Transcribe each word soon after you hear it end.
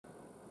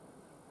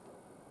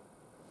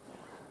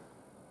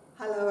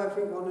Hello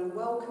everyone and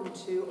welcome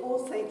to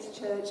All Saints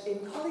Church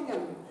in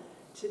Collingham.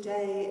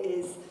 Today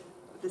is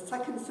the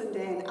second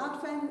Sunday in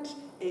Advent.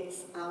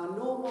 It's our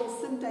normal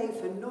Sunday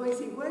for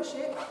noisy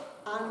worship,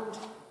 and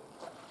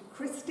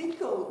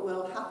Christingle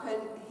will happen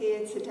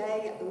here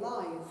today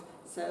live.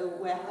 So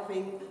we're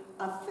having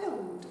a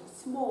filmed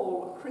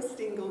small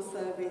Christingle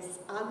service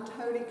and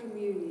Holy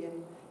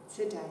Communion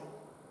today.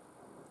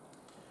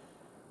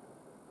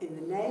 In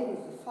the name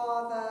of the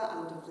Father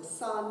and of the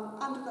Son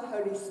and of the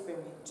Holy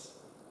Spirit.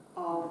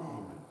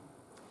 Amen.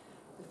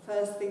 The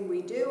first thing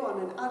we do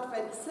on an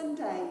Advent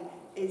Sunday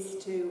is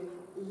to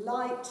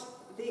light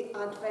the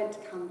Advent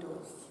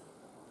candles.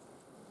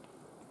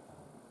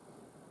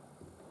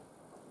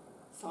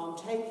 So I'm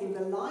taking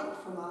the light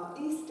from our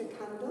Easter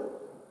candle .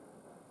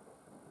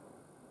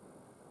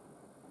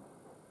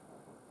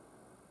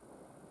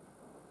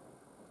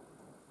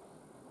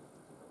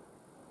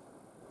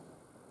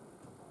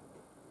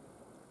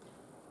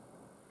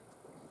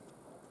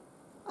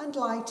 And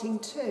lighting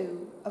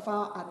two of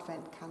our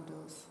Advent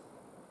candles.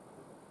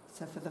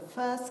 So for the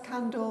first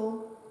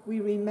candle, we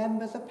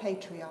remember the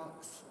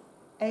patriarchs,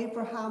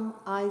 Abraham,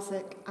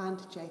 Isaac, and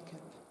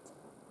Jacob.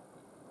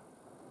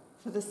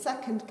 For the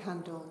second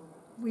candle,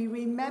 we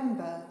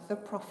remember the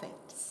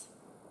prophets.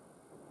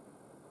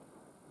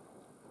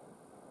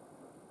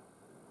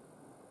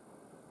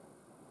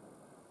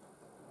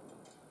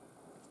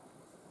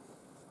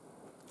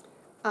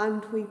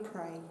 And we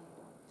pray.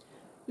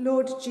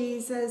 Lord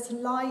Jesus,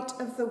 light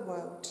of the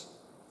world,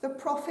 the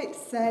prophet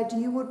said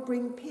you would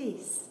bring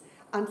peace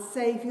and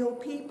save your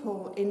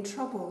people in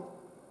trouble.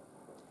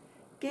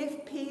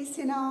 Give peace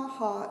in our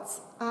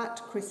hearts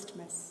at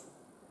Christmas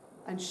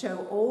and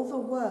show all the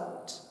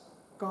world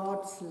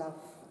God's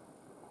love.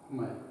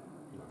 Amen.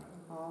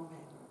 Amen.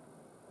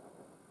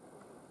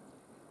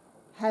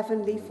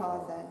 Heavenly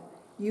Father,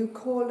 you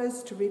call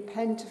us to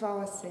repent of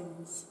our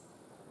sins.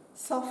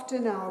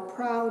 Soften our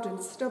proud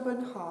and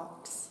stubborn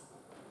hearts.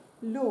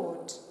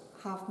 Lord,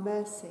 have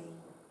mercy.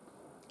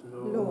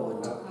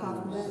 Lord,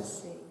 have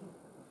mercy.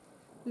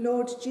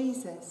 Lord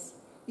Jesus,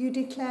 you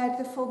declared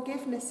the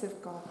forgiveness of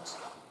God.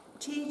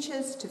 Teach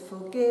us to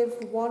forgive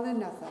one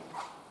another.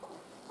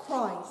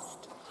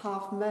 Christ,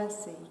 have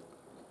mercy.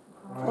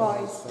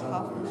 Christ,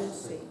 have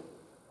mercy.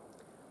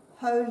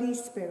 Holy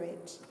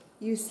Spirit,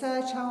 you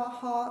search our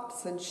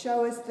hearts and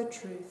show us the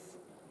truth.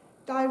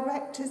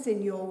 Direct us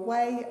in your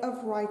way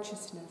of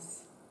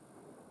righteousness.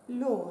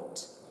 Lord,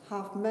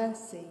 have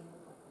mercy.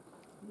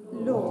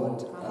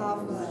 Lord,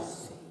 have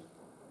mercy.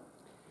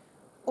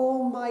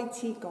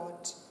 Almighty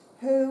God,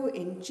 who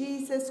in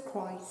Jesus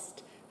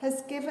Christ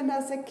has given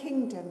us a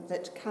kingdom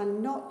that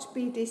cannot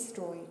be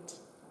destroyed,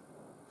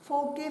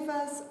 forgive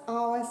us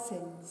our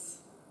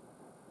sins.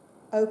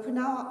 Open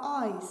our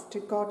eyes to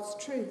God's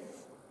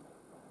truth.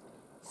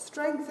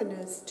 Strengthen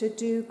us to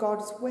do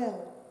God's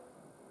will,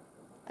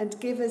 and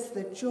give us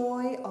the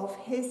joy of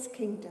his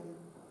kingdom,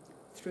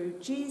 through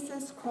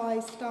Jesus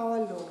Christ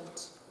our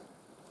Lord.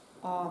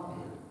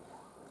 Amen.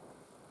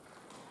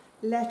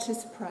 Let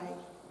us pray.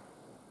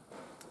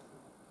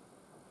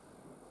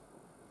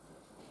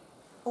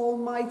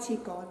 Almighty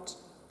God,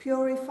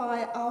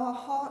 purify our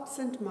hearts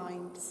and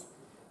minds,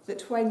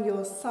 that when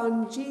your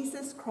Son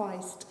Jesus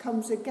Christ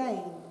comes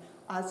again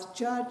as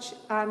Judge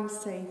and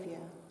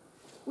Saviour,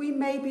 we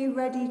may be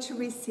ready to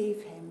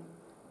receive him,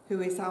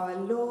 who is our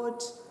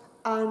Lord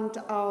and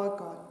our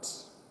God.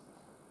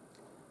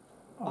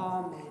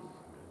 Amen.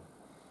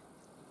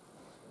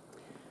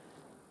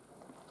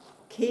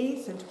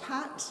 Keith and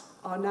Pat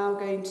are now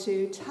going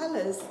to tell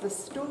us the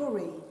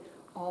story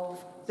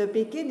of the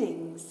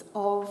beginnings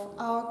of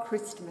our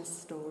Christmas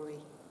story.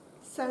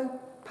 So,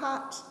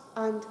 Pat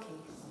and Keith.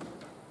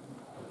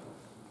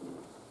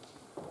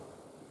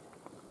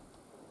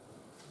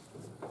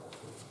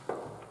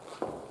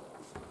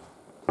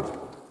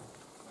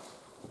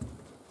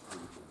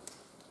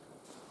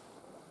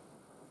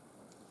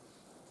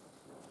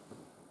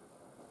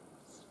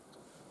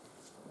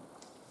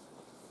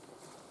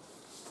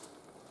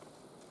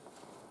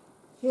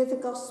 Hear the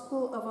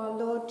Gospel of our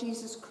Lord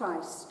Jesus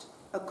Christ,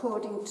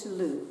 according to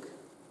Luke.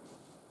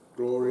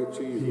 Glory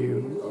to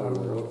you, O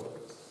Lord.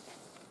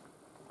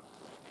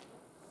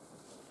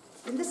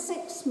 In the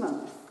 6th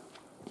month,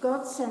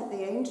 God sent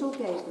the angel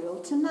Gabriel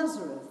to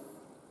Nazareth,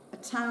 a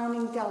town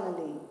in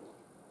Galilee,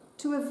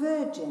 to a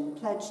virgin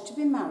pledged to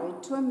be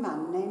married to a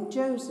man named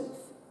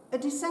Joseph, a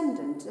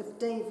descendant of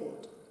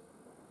David.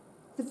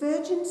 The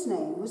virgin's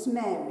name was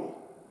Mary,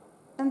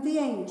 and the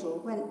angel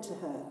went to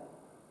her.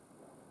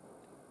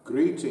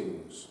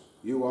 Greetings,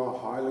 you are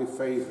highly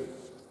favoured.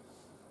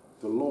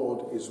 The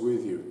Lord is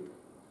with you.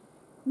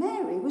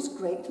 Mary was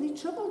greatly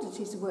troubled at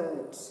his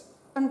words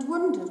and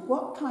wondered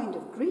what kind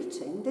of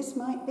greeting this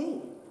might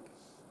be.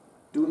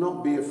 Do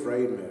not be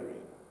afraid, Mary.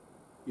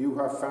 You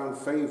have found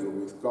favour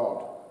with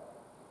God.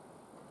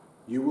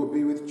 You will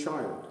be with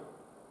child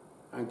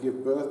and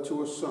give birth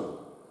to a son,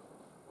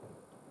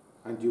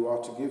 and you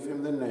are to give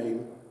him the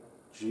name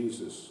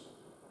Jesus.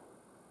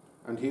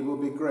 And he will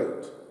be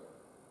great,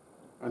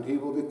 and he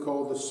will be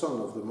called the Son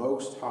of the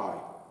Most High.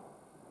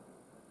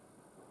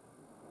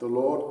 The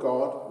Lord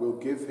God will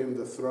give him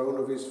the throne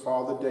of his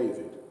father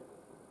David,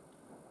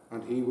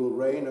 and he will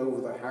reign over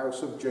the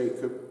house of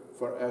Jacob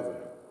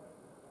forever.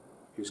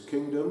 His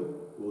kingdom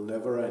will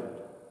never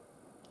end."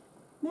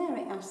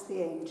 Mary asked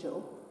the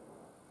angel,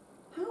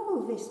 "How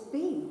will this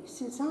be,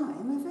 since I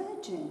am a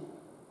virgin?"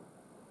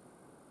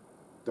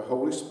 "The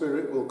Holy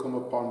Spirit will come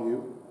upon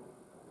you,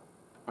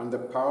 and the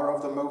power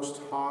of the Most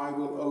High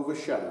will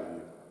overshadow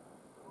you.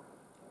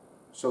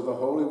 So the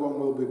Holy One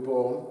will be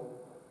born,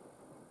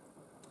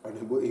 and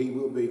he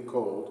will be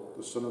called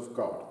the Son of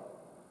God.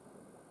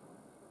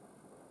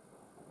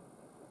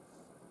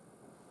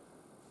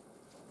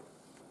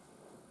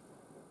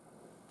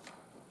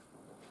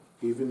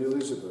 Even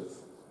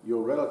Elizabeth,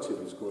 your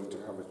relative, is going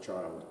to have a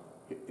child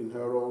in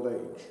her old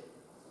age,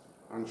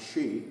 and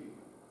she,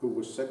 who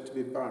was said to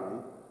be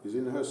barren, is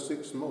in her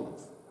 6th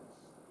month,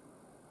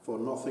 for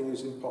nothing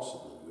is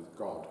impossible with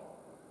God."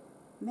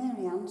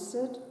 Mary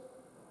answered,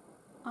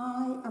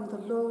 "I am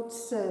the Lord's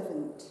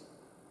servant.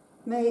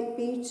 May it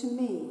be to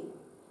me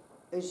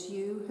as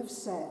you have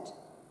said."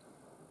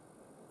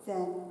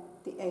 Then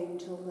the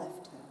angel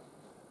left her.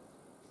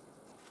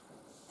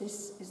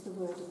 This is the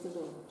word of the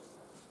Lord.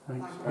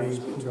 Thanks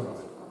be to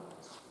God.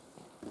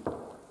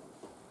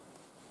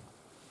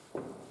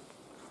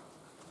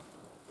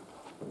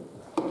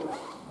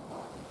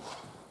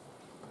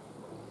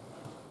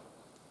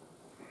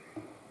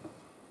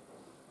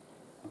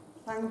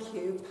 Thank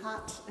you,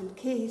 Pat and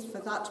Keith, for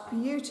that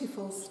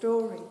beautiful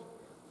story.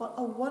 What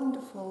a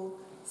wonderful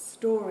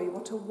story,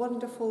 what a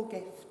wonderful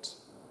gift.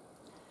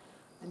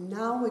 And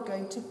now we're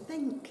going to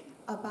think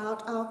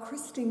about our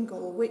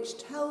Christingle, which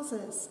tells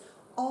us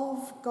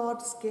of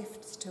God's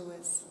gifts to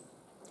us.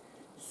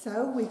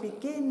 So we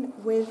begin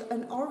with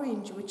an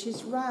orange which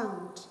is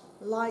round,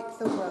 like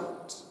the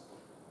world.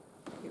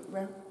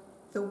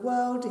 The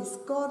world is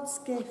God's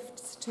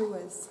gifts to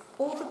us,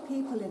 all the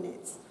people in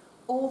it,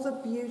 all the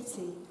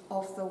beauty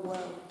of the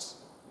world.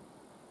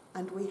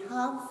 And we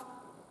have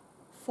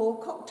 4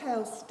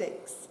 cocktail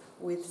sticks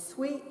with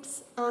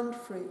sweets and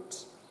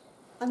fruit,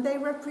 and they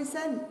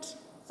represent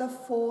the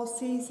 4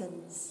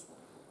 seasons: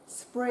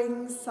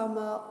 spring,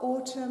 summer,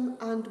 autumn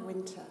and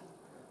winter,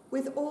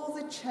 with all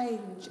the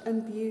change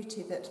and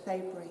beauty that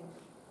they bring.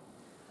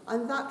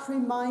 And that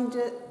reminds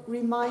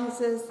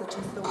us that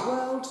as the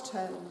world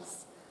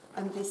turns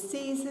and the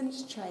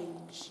seasons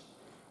change,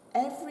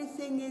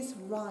 everything is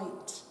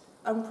right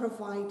and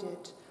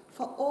provided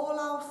for all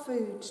our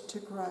food to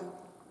grow.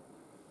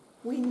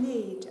 We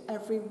need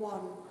every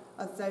one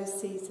of those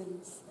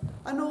seasons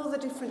and all the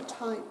different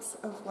types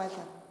of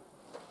weather.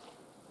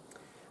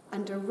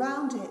 And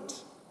around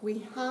it we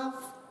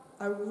have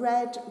a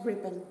red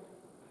ribbon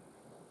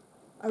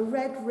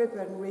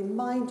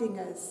reminding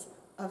us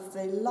of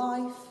the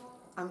life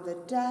and the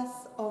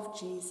death of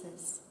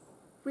Jesus,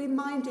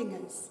 reminding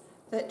us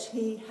that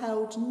he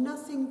held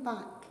nothing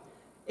back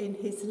in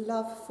his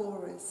love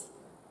for us,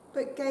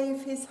 but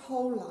gave his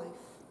whole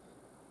life.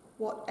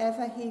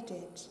 Whatever he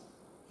did,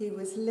 he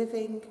was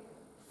living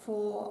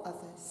for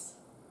others.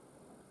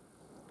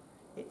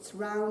 Its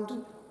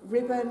round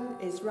ribbon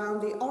is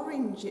round the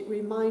orange. It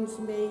reminds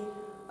me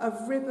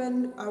of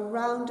ribbon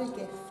around a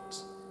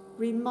gift,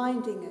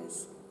 reminding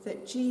us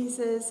that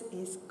Jesus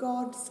is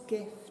God's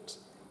gift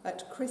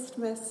at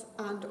Christmas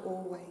and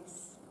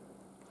always.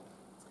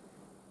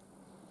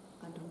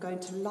 And I'm going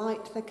to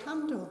light the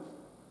candle.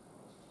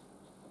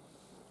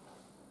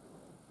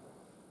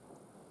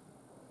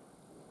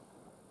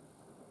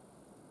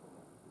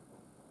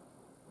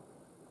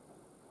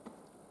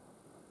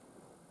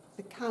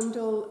 The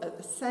candle at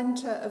the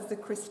centre of the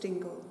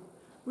Christingle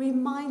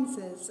reminds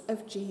us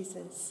of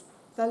Jesus,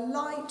 the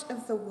light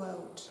of the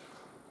world,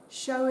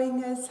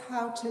 showing us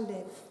how to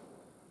live,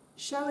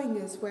 showing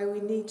us where we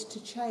need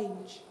to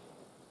change,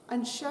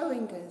 and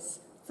showing us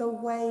the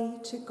way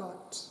to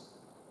God.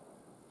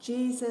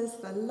 Jesus,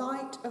 the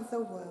light of the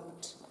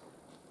world,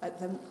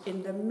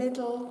 in the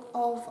middle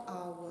of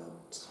our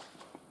world,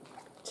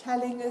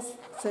 telling us,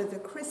 so the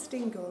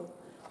Christingle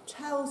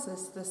tells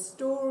us the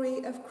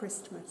story of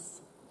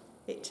Christmas.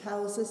 It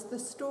tells us the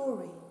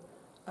story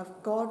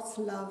of God's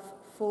love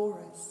for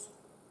us.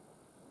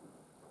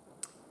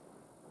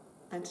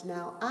 And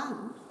now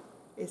Anne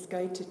is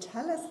going to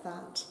tell us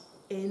that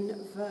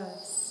in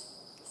verse.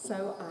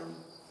 So Anne.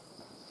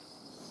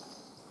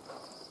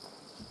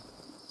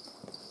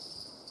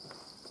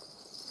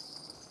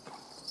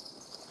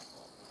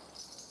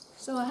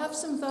 So I have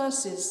some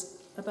verses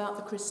about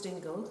the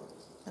Christingle,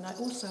 and I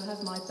also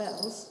have my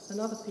bells, and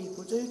other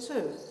people do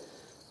too.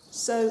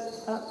 So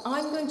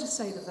I'm going to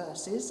say the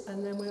verses,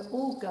 and then we're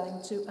all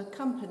going to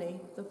accompany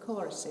the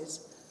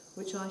choruses,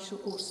 which I shall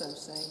also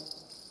say.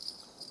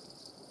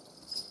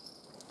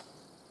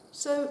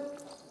 So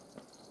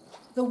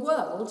the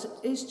world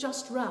is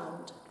just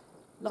round,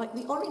 like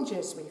the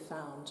oranges we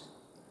found.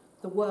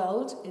 The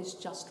world is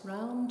just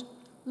round,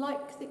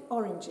 like the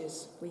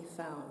oranges we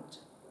found.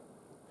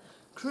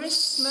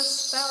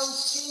 Christmas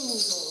bells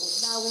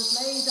jingle, now we've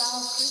made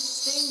our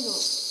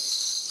Christingle.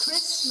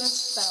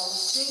 Christmas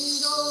bells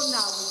jingle,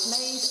 now we've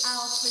made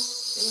our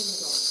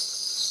Christingle.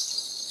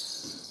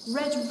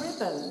 Red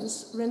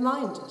ribbons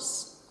remind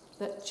us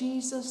that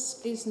Jesus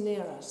is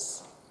near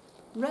us.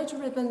 Red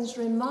ribbons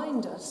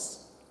remind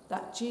us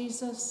that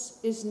Jesus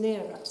is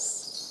near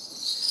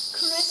us.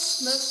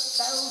 Christmas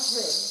bells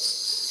ring.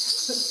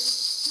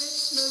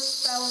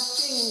 Christmas bells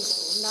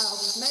jingle. Now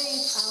we've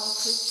made our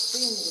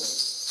Christingle.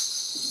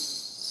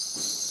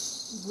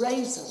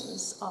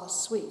 Raisins are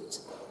sweet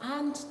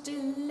and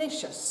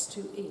delicious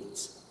to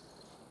eat.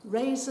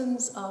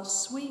 Raisins are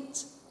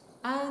sweet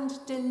and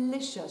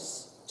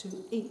delicious to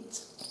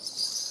eat.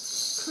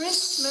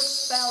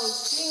 Christmas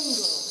bells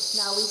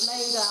jingle. Now we've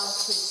made our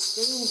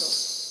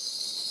Christingle.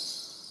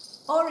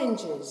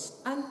 Oranges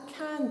and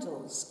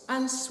candles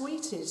and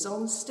sweeties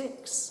on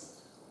sticks.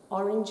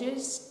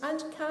 Oranges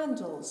and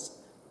candles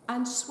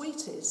and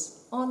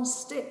sweeties on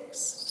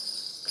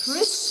sticks.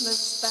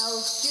 Christmas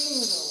bells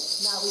jingle.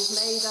 Now we've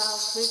made our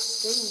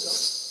Christingle.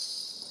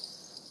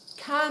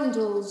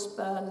 Candles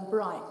burn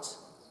bright,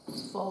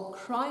 for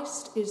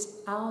Christ is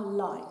our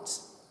light.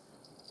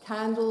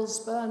 Candles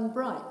burn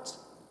bright,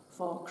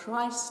 for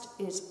Christ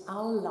is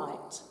our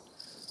light.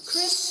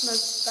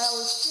 Christmas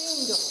bells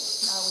jingle.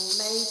 Now we've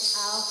made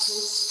our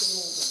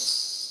Christingle.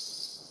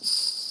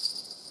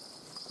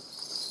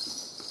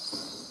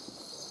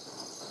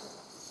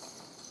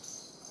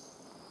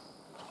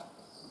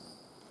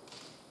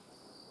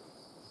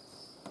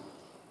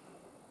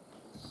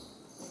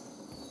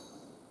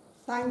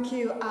 Thank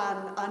you,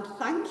 Anne, and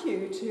thank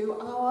you to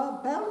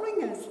our bell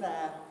ringers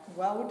there.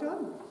 Well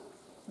done.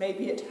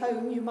 Maybe at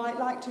home you might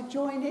like to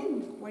join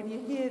in when you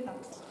hear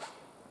that.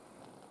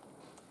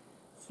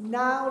 So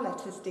now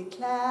let us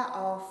declare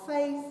our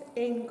faith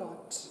in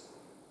God.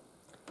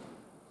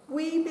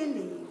 We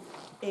believe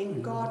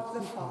in God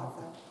the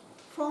Father,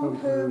 from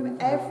whom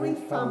every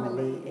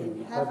family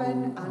in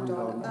heaven and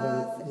on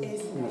earth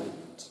is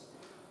named.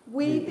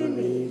 We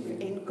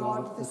believe in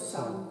God the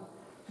Son,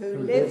 who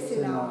lives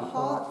in our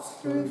hearts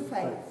through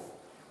faith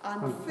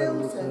and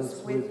fills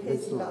us with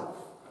his love.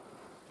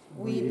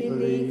 We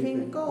believe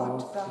in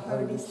God, the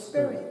Holy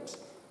Spirit,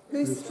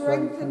 who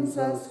strengthens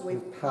us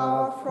with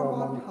power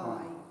from on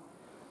high.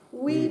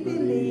 We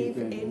believe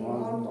in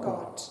one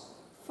God,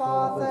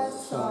 Father,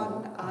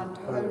 Son, and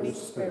Holy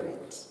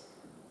Spirit.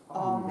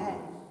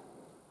 Amen.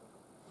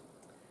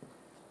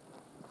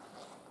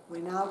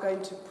 We're now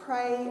going to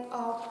pray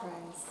our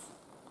prayers.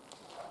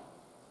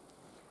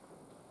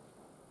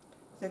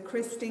 The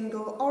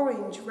Christingle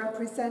orange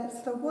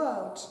represents the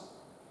world.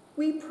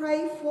 We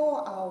pray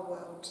for our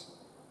world,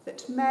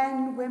 that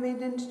men,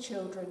 women and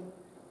children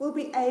will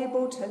be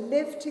able to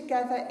live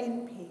together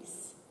in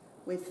peace,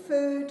 with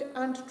food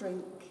and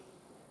drink,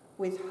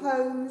 with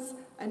homes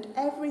and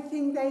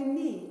everything they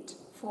need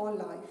for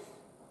life.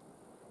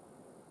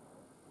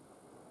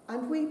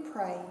 And we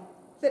pray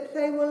that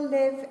they will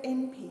live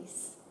in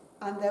peace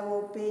and there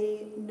will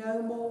be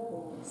no more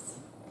wars.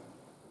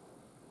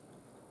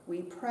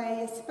 We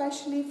pray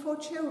especially for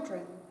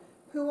children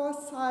who are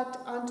sad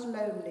and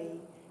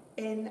lonely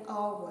in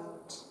our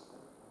world,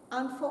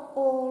 and for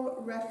all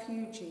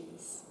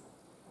refugees.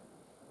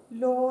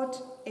 Lord,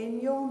 in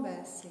your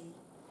mercy,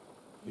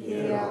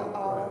 hear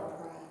our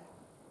prayer.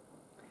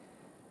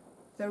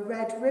 The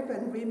red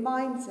ribbon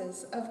reminds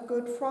us of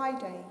Good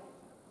Friday,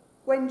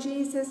 when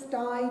Jesus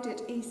died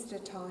at Easter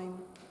time.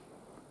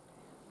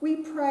 We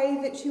pray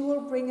that you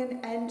will bring an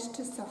end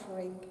to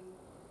suffering,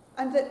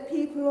 and that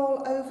people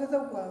all over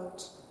the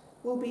world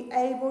will be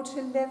able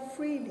to live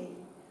freely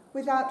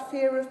without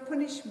fear of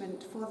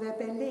punishment for their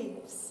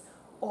beliefs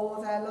or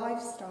their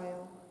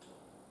lifestyle.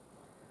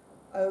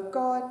 O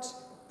God,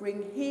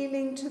 bring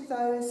healing to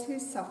those who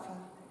suffer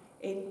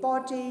in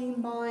body,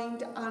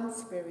 mind and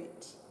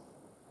spirit.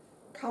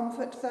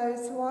 Comfort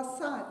those who are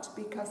sad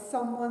because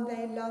someone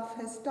they love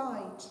has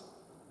died,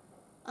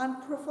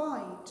 and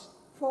provide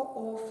for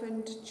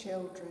orphaned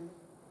children.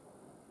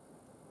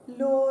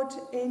 Lord,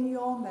 in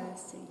your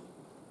mercy,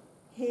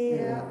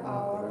 hear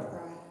our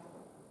prayer.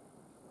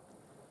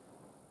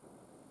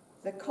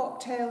 The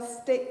cocktail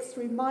sticks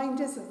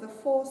remind us of the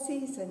 4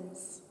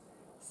 seasons: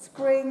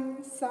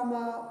 spring,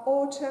 summer,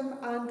 autumn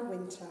and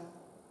winter.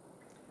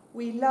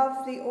 We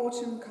love the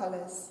autumn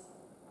colours,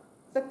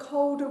 the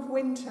cold of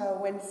winter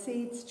when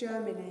seeds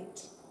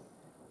germinate,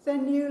 the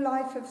new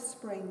life of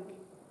spring,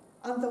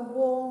 and the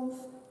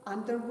warmth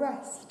and the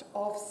rest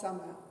of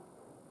summer.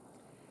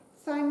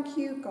 Thank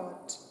you,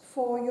 God,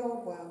 for your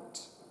world.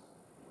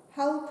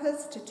 Help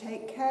us to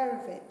take care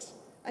of it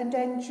and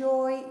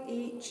enjoy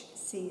each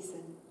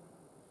season.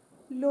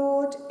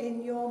 Lord,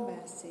 in your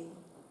mercy,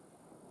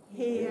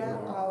 hear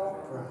our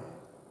prayer.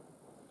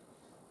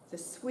 The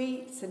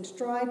sweets and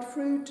dried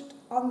fruit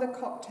on the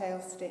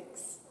cocktail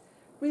sticks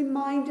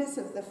remind us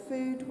of the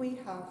food we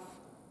have,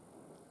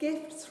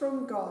 gifts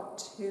from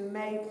God who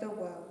made the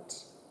world.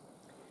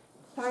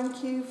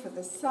 Thank you for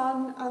the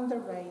sun and the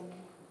rain,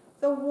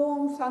 the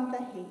warmth and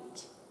the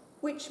heat,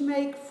 which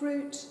make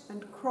fruit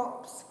and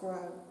crops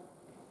grow.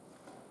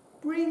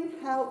 Bring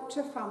help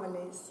to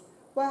families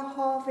where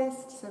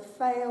harvests have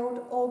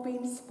failed or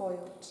been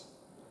spoilt,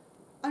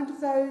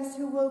 and those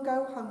who will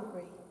go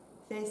hungry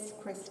this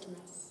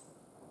Christmas.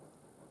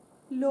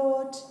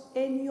 Lord,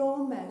 in your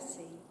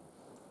mercy,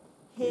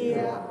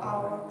 hear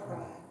our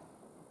prayer.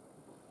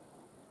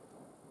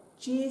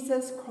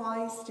 Jesus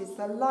Christ is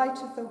the light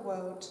of the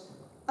world,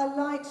 a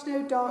light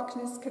no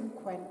darkness can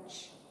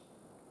quench.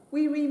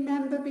 We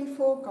remember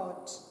before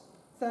God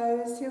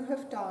those who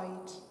have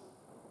died,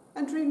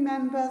 and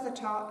remember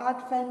that our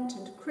Advent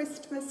and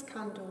Christmas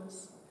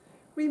candles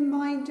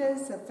remind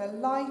us of the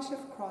light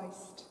of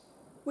Christ,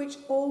 which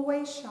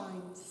always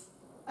shines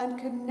and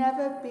can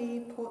never be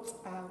put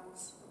out.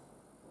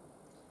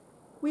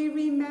 We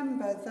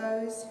remember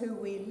those who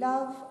we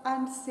love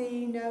and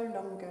see no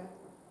longer,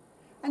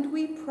 and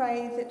we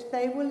pray that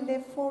they will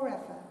live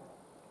forever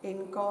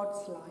in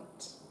God's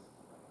light.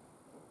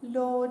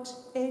 Lord,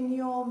 in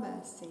your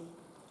mercy,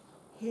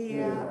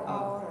 hear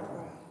our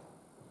prayer.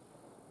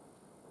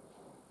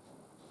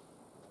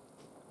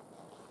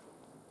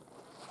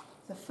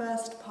 The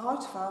first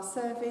part of our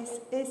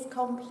service is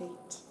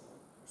complete,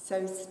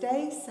 so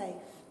stay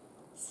safe,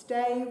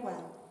 stay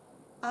well,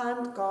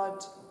 and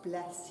God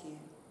bless you.